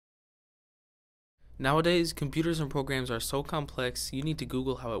Nowadays, computers and programs are so complex you need to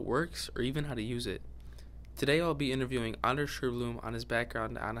Google how it works or even how to use it. Today I'll be interviewing Anders Sjoblom on his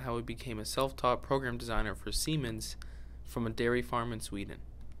background on how he became a self-taught program designer for Siemens from a dairy farm in Sweden.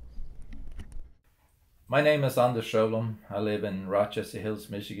 My name is Anders Sjoblom. I live in Rochester Hills,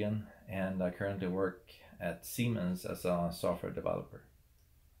 Michigan, and I currently work at Siemens as a software developer.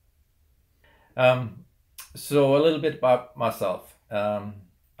 So a little bit about myself.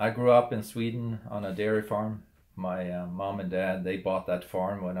 I grew up in Sweden on a dairy farm. My mom and dad, they bought that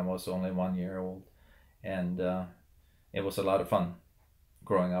farm when I was only 1 year old, and it was a lot of fun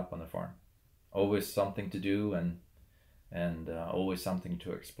growing up on the farm. Always something to do and always something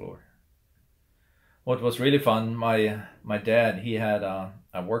to explore. What was really fun, my dad, he had a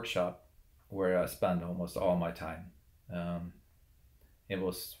workshop where I spent almost all my time. It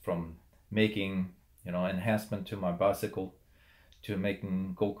was from making enhancement to my bicycle, to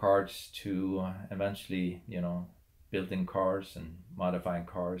making go-karts, to eventually building cars and modifying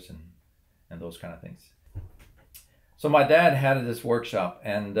cars and those kind of things. So my dad had this workshop,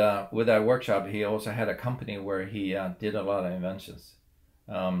 and with that workshop he also had a company where he did a lot of inventions.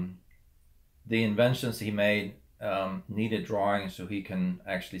 The inventions he made needed drawings so he can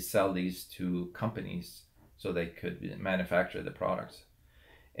actually sell these to companies so they could manufacture the products.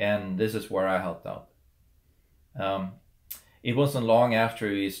 And this is where I helped out. It wasn't long after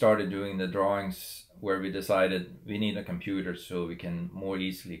we started doing the drawings where we decided we need a computer so we can more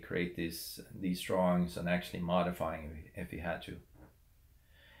easily create these drawings and actually modifying if we had to.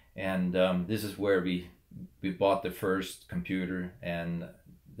 And this is where we bought the first computer, and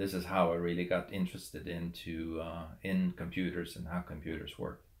this is how I really got interested in computers and how computers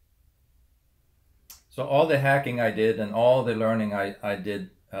work. So all the hacking I did and all the learning I did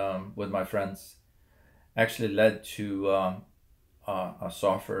with my friends actually led to a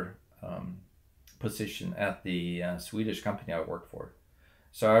software position at the Swedish company I worked for.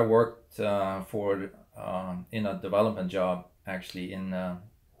 So I worked in a development job actually in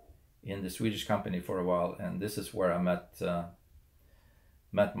the Swedish company for a while, and this is where I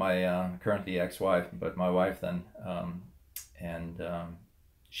met my currently ex-wife, but my wife then, and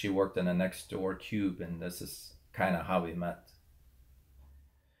she worked in a next door cube, and this is kind of how we met.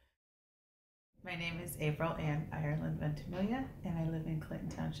 My name is April Ann Ireland Ventimiglia, and I live in Clinton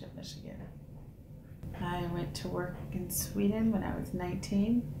Township, Michigan. I went to work in Sweden when I was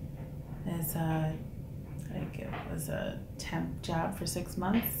 19 as I think it was a temp job for 6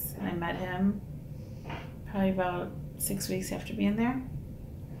 months, and I met him probably about 6 weeks after being there.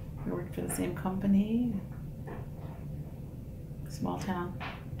 We worked for the same company, small town.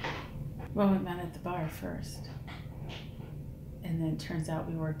 Well, we met at the bar first, and then it turns out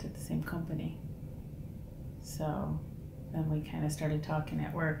we worked at the same company. So then we kind of started talking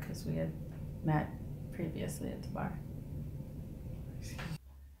at work because we had met previously at the bar.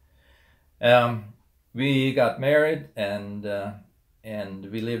 We got married, and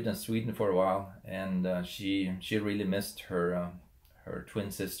we lived in Sweden for a while, and she really missed her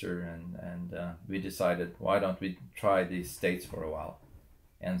twin sister, and we decided, why don't we try the States for a while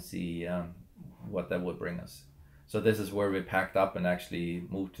and see what that would bring us. So this is where we packed up and actually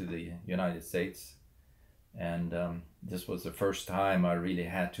moved to the United States, and this was the first time I really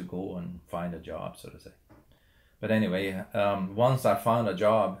had to go and find a job, so to say. But anyway, once I found a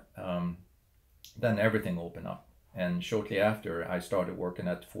job, then everything opened up, and shortly after I started working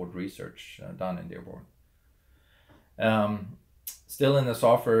at Ford Research down in Dearborn. Still in the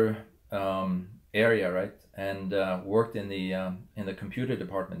software area, right? And worked in the computer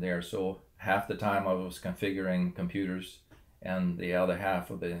department there. So half the time I was configuring computers, and the other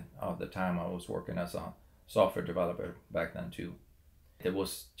half of the time I was working as a software developer back then too. It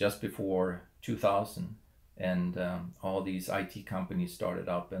was just before 2000, and all these IT companies started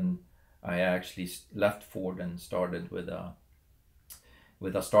up, and I actually left Ford and started with a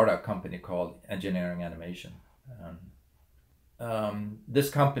startup company called Engineering Animation. This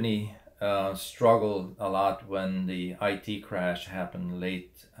company struggled a lot when the IT crash happened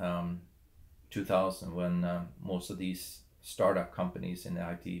late 2000, when most of these startup companies in the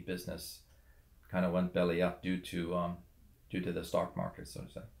IT business kind of went belly up due to the stock market, so to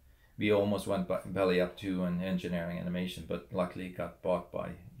say. We almost went belly up to an Engineering Animation, but luckily got bought by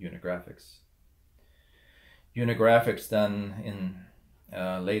Unigraphics. Unigraphics then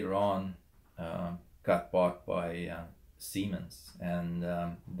later on got bought by Siemens, and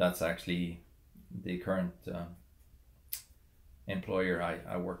that's actually the current employer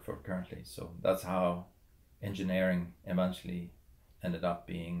I work for currently. So that's how engineering eventually ended up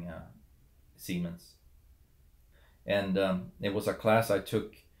being Siemens. And it was a class I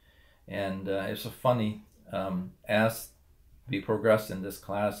took And it's so funny, as we progressed in this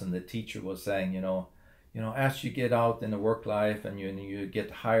class, and the teacher was saying, as you get out in the work life and you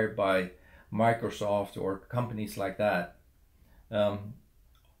get hired by Microsoft or companies like that,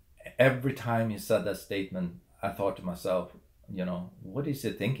 every time he said that statement, I thought to myself, what is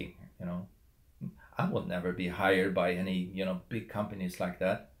he thinking? I would never be hired by any, big companies like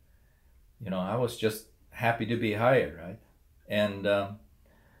that. I was just happy to be hired, right? And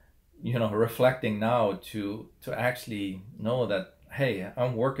reflecting now to actually know that, hey,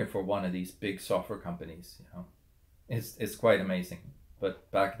 I'm working for one of these big software companies, it's quite amazing.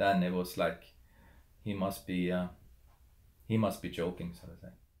 But back then it was like he must be joking, so to say.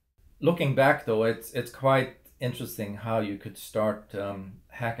 Looking back though, it's quite interesting how you could start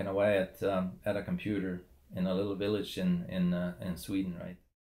hacking away at a computer in a little village in Sweden, right?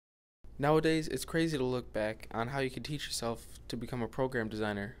 Nowadays, it's crazy to look back on how you could teach yourself to become a program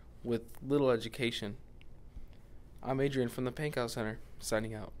designer with little education. I'm Adrian from the Pankow Center,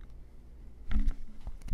 signing out.